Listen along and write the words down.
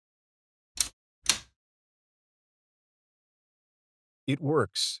It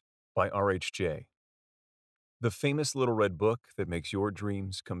Works by R.H.J. The famous little red book that makes your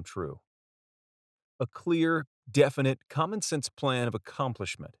dreams come true. A clear, definite, common sense plan of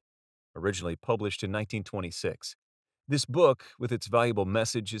accomplishment. Originally published in 1926. This book, with its valuable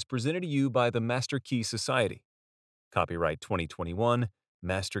message, is presented to you by the Master Key Society. Copyright 2021,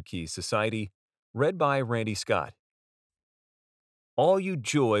 Master Key Society. Read by Randy Scott. All you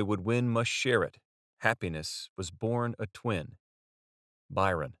joy would win must share it. Happiness was born a twin.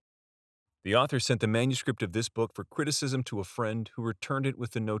 Byron. The author sent the manuscript of this book for criticism to a friend who returned it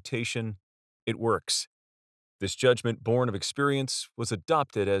with the notation, "It works." This judgment, born of experience, was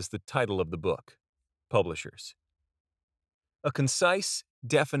adopted as the title of the book. Publishers. A concise,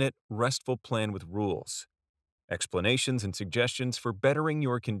 definite, restful plan with rules, explanations and suggestions for bettering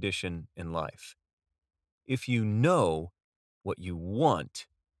your condition in life. If you know what you want,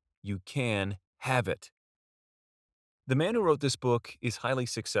 you can have it. The man who wrote this book is highly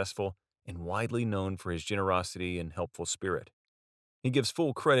successful and widely known for his generosity and helpful spirit. He gives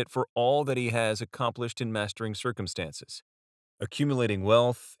full credit for all that he has accomplished in mastering circumstances, accumulating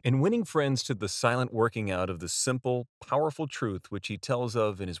wealth, and winning friends to the silent working out of the simple, powerful truth which he tells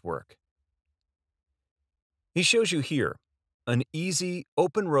of in his work. He shows you here an easy,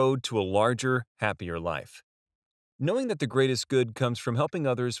 open road to a larger, happier life, knowing that the greatest good comes from helping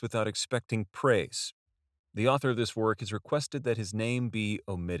others without expecting praise. The author of this work has requested that his name be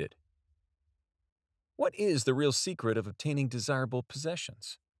omitted. What is the real secret of obtaining desirable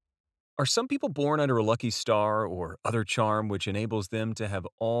possessions? Are some people born under a lucky star or other charm which enables them to have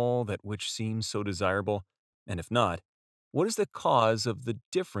all that which seems so desirable? And if not, what is the cause of the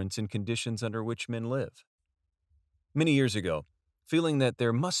difference in conditions under which men live? Many years ago, feeling that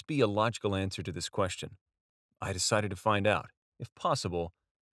there must be a logical answer to this question, I decided to find out, if possible,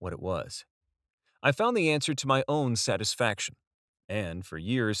 what it was. I found the answer to my own satisfaction, and for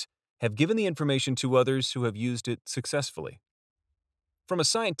years have given the information to others who have used it successfully. From a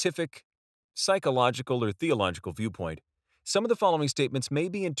scientific, psychological, or theological viewpoint, some of the following statements may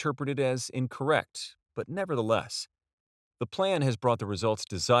be interpreted as incorrect, but nevertheless, the plan has brought the results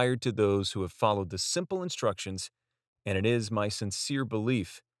desired to those who have followed the simple instructions, and it is my sincere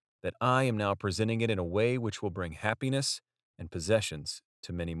belief that I am now presenting it in a way which will bring happiness and possessions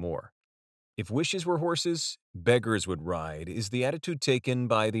to many more. If wishes were horses, beggars would ride, is the attitude taken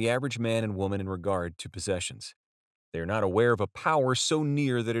by the average man and woman in regard to possessions. They are not aware of a power so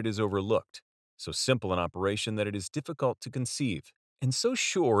near that it is overlooked, so simple an operation that it is difficult to conceive, and so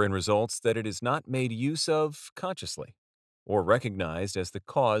sure in results that it is not made use of consciously, or recognized as the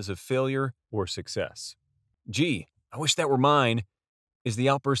cause of failure or success. "Gee, I wish that were mine," is the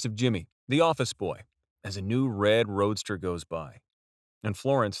outburst of Jimmy, the office boy, as a new red roadster goes by. And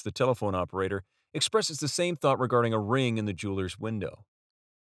Florence, the telephone operator, expresses the same thought regarding a ring in the jeweler's window.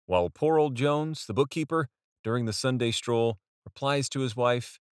 While poor old Jones, the bookkeeper, during the Sunday stroll, replies to his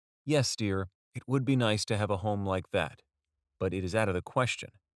wife, "Yes, dear, it would be nice to have a home like that, but it is out of the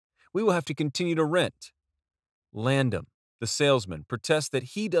question. We will have to continue to rent." Landum, the salesman, protests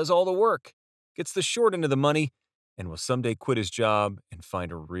that he does all the work, gets the short end of the money, and will someday quit his job and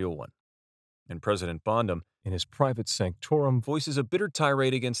find a real one. And President Bondum, in his private sanctorum, voices a bitter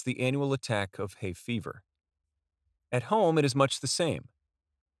tirade against the annual attack of hay fever. At home, it is much the same.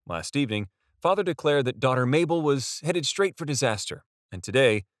 Last evening, father declared that daughter Mabel was headed straight for disaster, and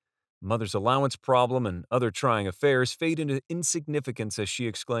today, mother's allowance problem and other trying affairs fade into insignificance as she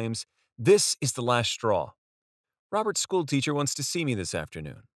exclaims, "This is the last straw. Robert's schoolteacher wants to see me this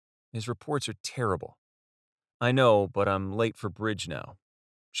afternoon. His reports are terrible. I know, but I'm late for bridge now.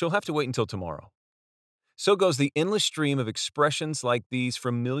 She'll have to wait until tomorrow." So goes the endless stream of expressions like these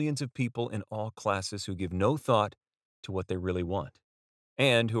from millions of people in all classes who give no thought to what they really want,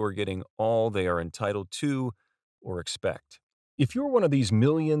 and who are getting all they are entitled to or expect. If you're one of these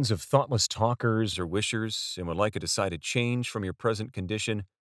millions of thoughtless talkers or wishers and would like a decided change from your present condition,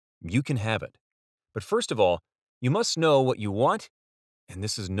 you can have it. But first of all, you must know what you want, and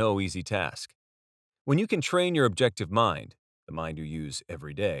this is no easy task. When you can train your objective mind, the mind you use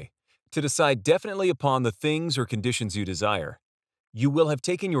every day, to decide definitely upon the things or conditions you desire, you will have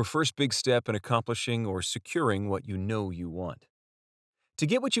taken your first big step in accomplishing or securing what you know you want. To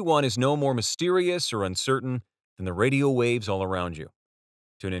get what you want is no more mysterious or uncertain than the radio waves all around you.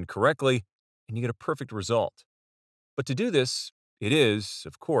 Tune in correctly, and you get a perfect result. But to do this, it is,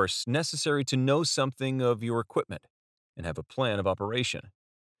 of course, necessary to know something of your equipment and have a plan of operation.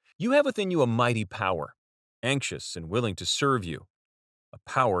 You have within you a mighty power, anxious and willing to serve you, a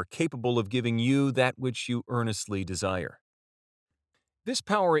power capable of giving you that which you earnestly desire. This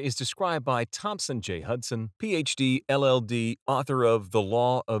power is described by Thompson J. Hudson, PhD, LLD, author of The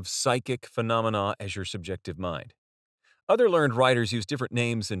Law of Psychic Phenomena as Your Subjective Mind. Other learned writers use different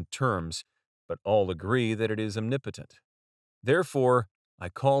names and terms, but all agree that it is omnipotent. Therefore, I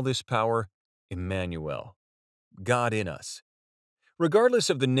call this power Emmanuel, God in us.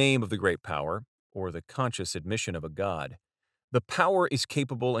 Regardless of the name of the great power, or the conscious admission of a God, the power is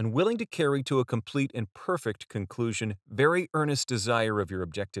capable and willing to carry to a complete and perfect conclusion very earnest desire of your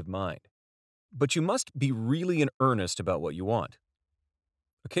objective mind. But you must be really in earnest about what you want.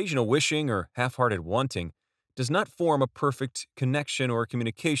 Occasional wishing or half-hearted wanting does not form a perfect connection or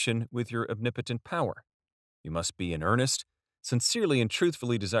communication with your omnipotent power. You must be in earnest, sincerely and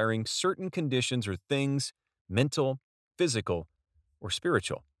truthfully desiring certain conditions or things, mental, physical, or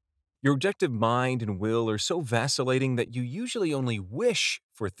spiritual. Your objective mind and will are so vacillating that you usually only wish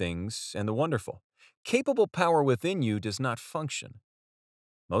for things and the wonderful. Capable power within you does not function.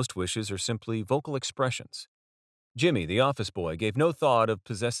 Most wishes are simply vocal expressions. Jimmy, the office boy, gave no thought of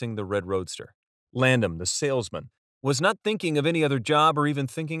possessing the red roadster. Landon, the salesman, was not thinking of any other job or even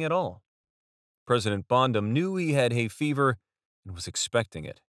thinking at all. President Bondum knew he had hay fever and was expecting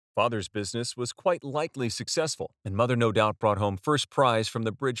it. Father's business was quite likely successful, and Mother no doubt brought home first prize from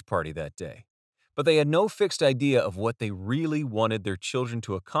the bridge party that day. But they had no fixed idea of what they really wanted their children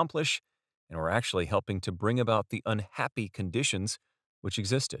to accomplish and were actually helping to bring about the unhappy conditions which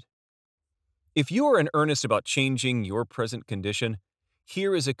existed. If you are in earnest about changing your present condition,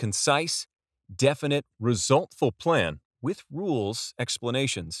 here is a concise, definite, resultful plan with rules,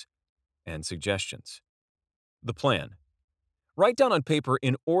 explanations, and suggestions. The plan. Write down on paper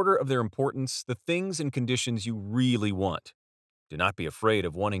in order of their importance the things and conditions you really want. Do not be afraid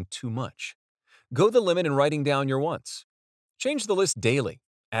of wanting too much. Go the limit in writing down your wants. Change the list daily,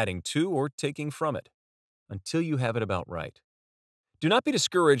 adding to or taking from it, until you have it about right. Do not be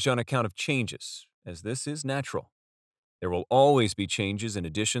discouraged on account of changes, as this is natural. There will always be changes and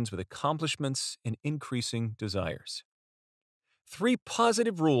additions with accomplishments and increasing desires. 3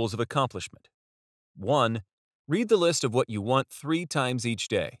 positive rules of accomplishment. 1. Read the list of what you want 3 times each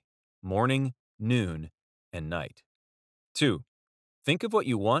day, morning, noon, and night. 2. Think of what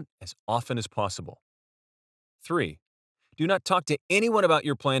you want as often as possible. 3. Do not talk to anyone about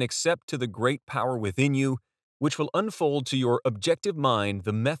your plan except to the great power within you, which will unfold to your objective mind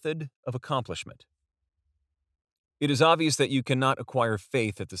the method of accomplishment. It is obvious that you cannot acquire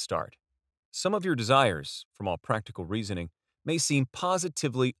faith at the start. Some of your desires, from all practical reasoning, may seem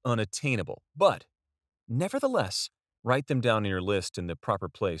positively unattainable, but nevertheless, write them down in your list in the proper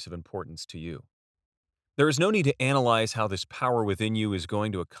place of importance to you. There is no need to analyze how this power within you is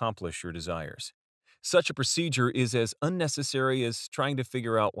going to accomplish your desires. Such a procedure is as unnecessary as trying to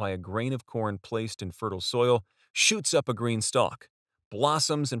figure out why a grain of corn placed in fertile soil shoots up a green stalk,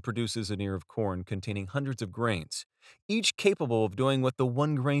 blossoms, and produces an ear of corn containing hundreds of grains, each capable of doing what the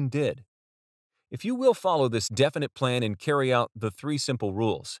one grain did. If you will follow this definite plan and carry out the 3 simple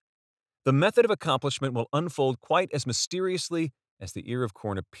rules, the method of accomplishment will unfold quite as mysteriously as the ear of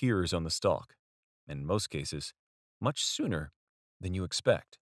corn appears on the stalk, and in most cases, much sooner than you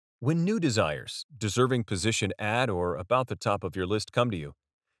expect. When new desires, deserving position at or about the top of your list come to you,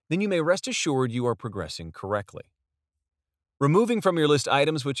 then you may rest assured you are progressing correctly. Removing from your list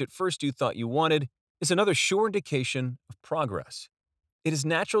items which at first you thought you wanted is another sure indication of progress. It is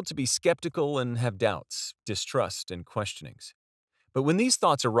natural to be skeptical and have doubts, distrust, and questionings. But when these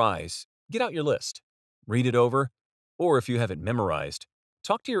thoughts arise, get out your list, read it over, or if you have it memorized,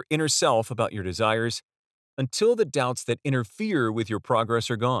 talk to your inner self about your desires until the doubts that interfere with your progress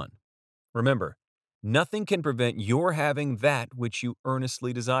are gone. Remember, nothing can prevent your having that which you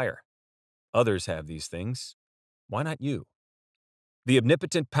earnestly desire. Others have these things. Why not you? The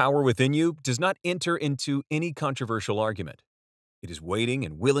omnipotent power within you does not enter into any controversial argument. It is waiting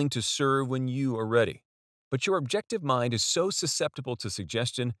and willing to serve when you are ready. But your objective mind is so susceptible to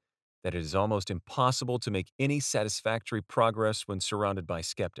suggestion that it is almost impossible to make any satisfactory progress when surrounded by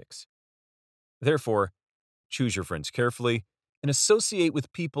skeptics. Therefore, choose your friends carefully and associate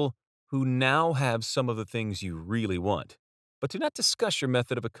with people who now have some of the things you really want, but do not discuss your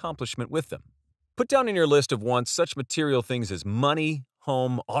method of accomplishment with them. Put down in your list of wants such material things as money,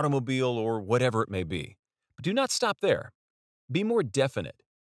 home, automobile, or whatever it may be. But do not stop there. Be more definite.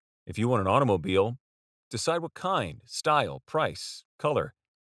 If you want an automobile, decide what kind, style, price, color,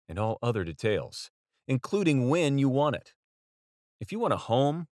 and all other details, including when you want it. If you want a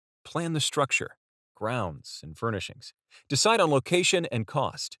home, plan the structure, grounds, and furnishings. Decide on location and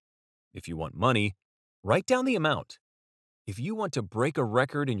cost. If you want money, write down the amount. If you want to break a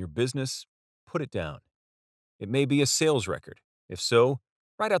record in your business, put it down. It may be a sales record. If so,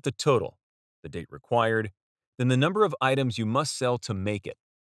 write out the total, the date required, then the number of items you must sell to make it.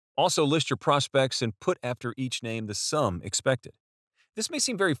 Also, list your prospects and put after each name the sum expected. This may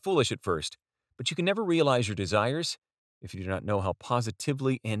seem very foolish at first, but you can never realize your desires if you do not know how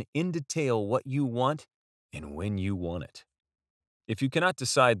positively and in detail what you want and when you want it. If you cannot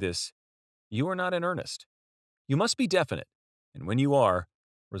decide this, you are not in earnest. You must be definite, and when you are,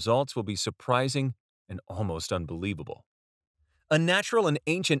 results will be surprising and almost unbelievable. A natural and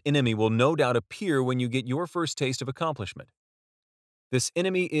ancient enemy will no doubt appear when you get your first taste of accomplishment. This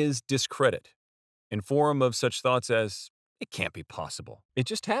enemy is discredit, in form of such thoughts as, "It can't be possible. It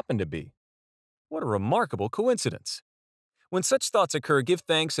just happened to be. What a remarkable coincidence." When such thoughts occur, give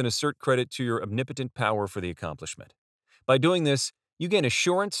thanks and assert credit to your omnipotent power for the accomplishment. By doing this, you gain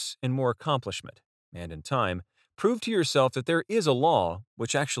assurance and more accomplishment, and in time, prove to yourself that there is a law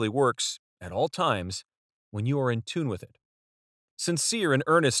which actually works at all times when you are in tune with it. Sincere and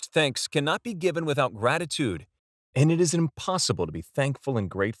earnest thanks cannot be given without gratitude, and it is impossible to be thankful and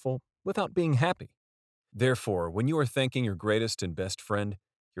grateful without being happy. Therefore, when you are thanking your greatest and best friend,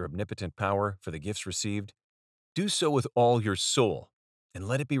 your omnipotent power, for the gifts received, do so with all your soul, and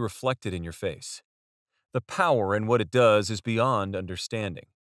let it be reflected in your face. The power in what it does is beyond understanding.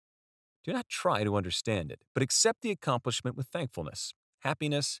 Do not try to understand it, but accept the accomplishment with thankfulness,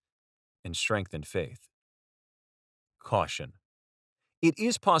 happiness, and strengthened faith. Caution. It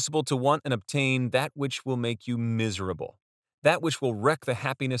is possible to want and obtain that which will make you miserable, that which will wreck the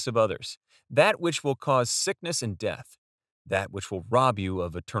happiness of others, that which will cause sickness and death, that which will rob you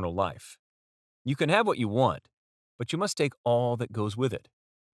of eternal life. You can have what you want, but you must take all that goes with it.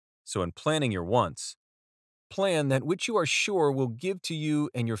 So in planning your wants, plan that which you are sure will give to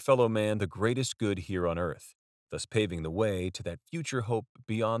you and your fellow man the greatest good here on earth, thus paving the way to that future hope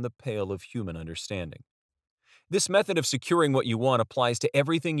beyond the pale of human understanding. This method of securing what you want applies to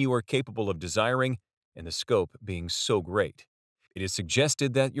everything you are capable of desiring, and the scope being so great. It is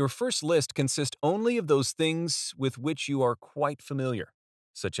suggested that your first list consist only of those things with which you are quite familiar,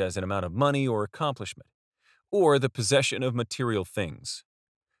 such as an amount of money or accomplishment, or the possession of material things.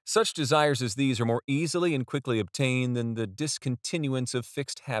 Such desires as these are more easily and quickly obtained than the discontinuance of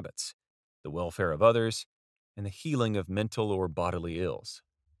fixed habits, the welfare of others, and the healing of mental or bodily ills.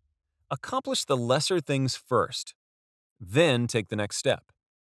 Accomplish the lesser things first, then take the next step.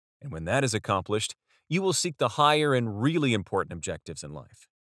 And when that is accomplished, you will seek the higher and really important objectives in life.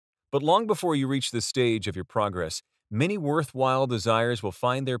 But long before you reach this stage of your progress, many worthwhile desires will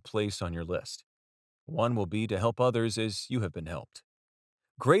find their place on your list. One will be to help others as you have been helped.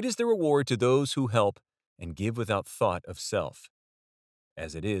 Great is the reward to those who help and give without thought of self,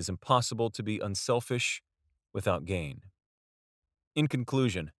 as it is impossible to be unselfish without gain. In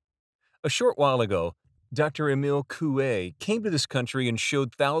conclusion, a short while ago, Dr. Emile Coué came to this country and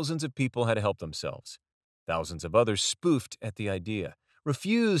showed thousands of people how to help themselves. Thousands of others spoofed at the idea,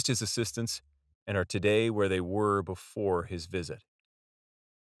 refused his assistance, and are today where they were before his visit.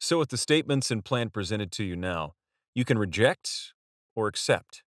 So with the statements and plan presented to you now, you can reject or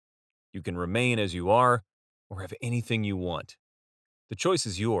accept. You can remain as you are or have anything you want. The choice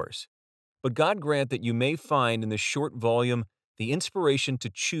is yours. But God grant that you may find in this short volume the inspiration to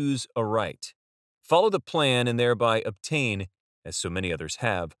choose aright. Follow the plan and thereby obtain, as so many others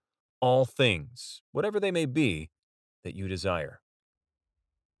have, all things, whatever they may be, that you desire.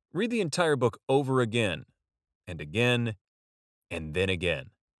 Read the entire book over again, and again, and then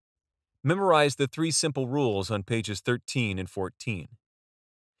again. Memorize the 3 simple rules on pages 13 and 14.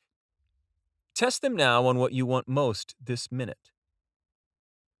 Test them now on what you want most this minute.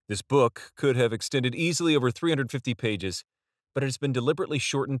 This book could have extended easily over 350 pages, but it has been deliberately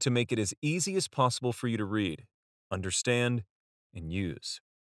shortened to make it as easy as possible for you to read, understand, and use.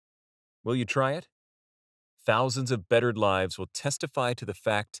 Will you try it? Thousands of bettered lives will testify to the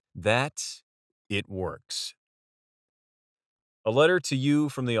fact that it works. A letter to you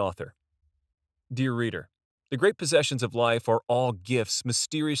from the author. Dear reader, the great possessions of life are all gifts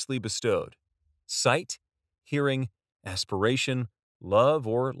mysteriously bestowed. Sight, hearing, aspiration, love,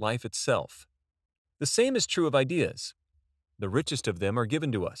 or life itself. The same is true of ideas. The richest of them are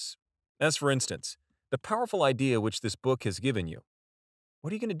given to us. As for instance, the powerful idea which this book has given you.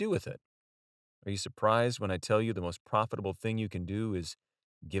 What are you going to do with it? Are you surprised when I tell you the most profitable thing you can do is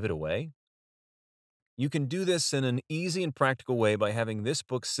give it away? You can do this in an easy and practical way by having this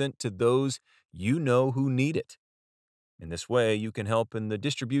book sent to those you know who need it. In this way, you can help in the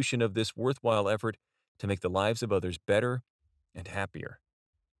distribution of this worthwhile effort to make the lives of others better and happier.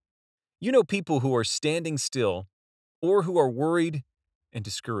 You know people who are standing still or who are worried and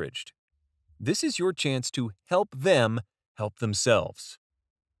discouraged. This is your chance to help them help themselves.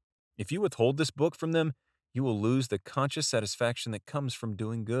 If you withhold this book from them, you will lose the conscious satisfaction that comes from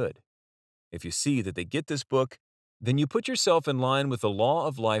doing good. If you see that they get this book, then you put yourself in line with the law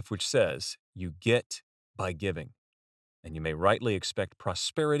of life, which says you get by giving, and you may rightly expect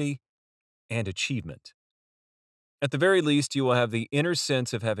prosperity and achievement. At the very least, you will have the inner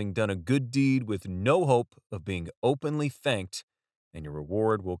sense of having done a good deed with no hope of being openly thanked, and your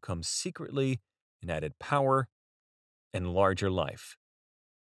reward will come secretly in added power and larger life.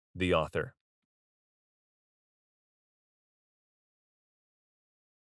 The author.